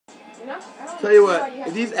Tell you what,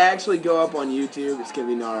 if these actually go up on YouTube, it's gonna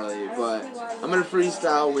be gnarly. But I'm gonna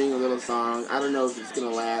freestyle wing a little song. I don't know if it's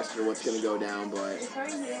gonna last or what's gonna go down, but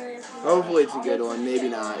hopefully it's a good one. Maybe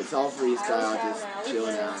not. It's all freestyle, just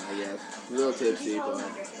chilling out, I guess. A little tipsy, but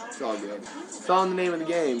it's all good. It's all in the name of the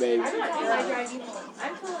game, baby. I'm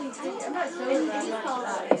totally sick. I'm not sober, but I'm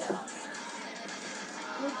not shy.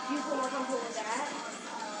 Would you feel more comfortable with that?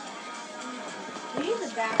 We need to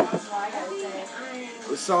back off, I gotta say.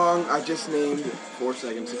 The song I just named 4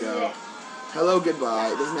 seconds ago. Hello, goodbye.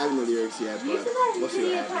 It doesn't have any lyrics yet, but we'll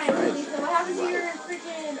see what happens, right? So what happens to your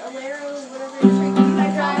freaking Alero, whatever it's freaking you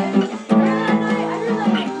guys drive? I heard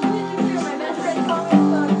like completely clear. My best friend called me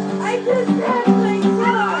on the phone. I just crashed my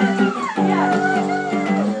car. Yeah.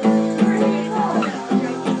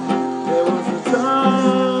 There was a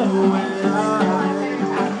time when I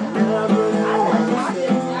never knew what to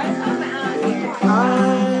say. I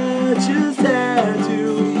just had to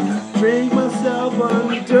drink myself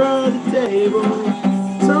under the table.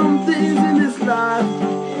 Some things in this life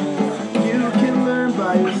you can learn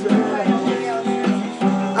by yourself.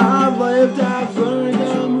 I've lived, I've learned,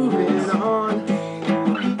 I'm moving on.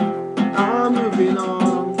 I'm moving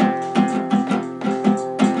on.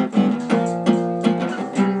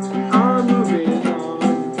 I'm moving on.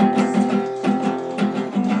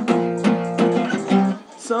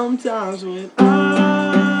 Sometimes when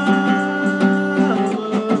I'm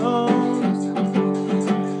alone,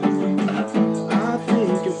 I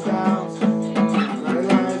think about my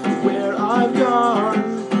life and where I've gone.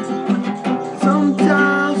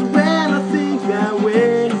 Sometimes when I think that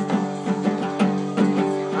way,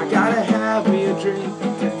 I gotta have me a drink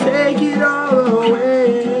to take it all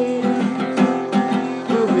away.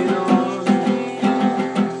 Moving on,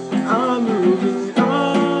 I'm moving on.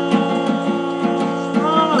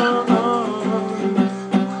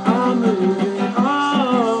 I'm moving on,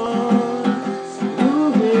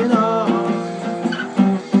 moving on.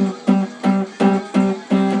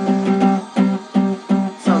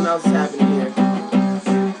 Something else is happening here.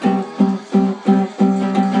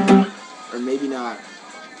 Or maybe not.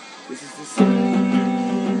 This is the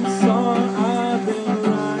same song I've been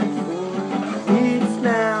writing for weeks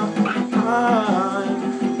now.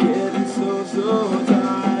 I'm getting so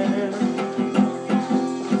tired.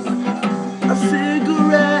 A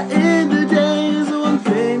cigarette in the day is the one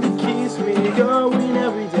thing that keeps me going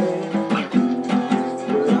every day.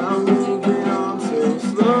 But I'm moving on so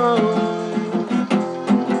slow.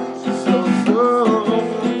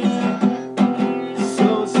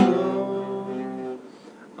 So slow.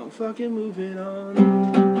 I'm fucking moving on.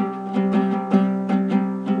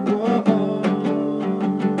 Whoa,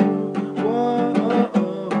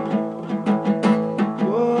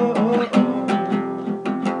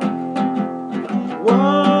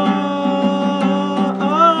 whoa,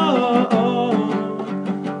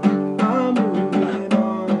 I'm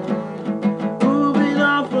moving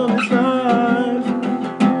on from this life.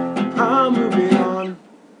 I'm moving on.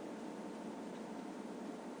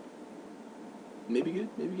 Maybe good,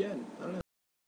 maybe bad. I don't know.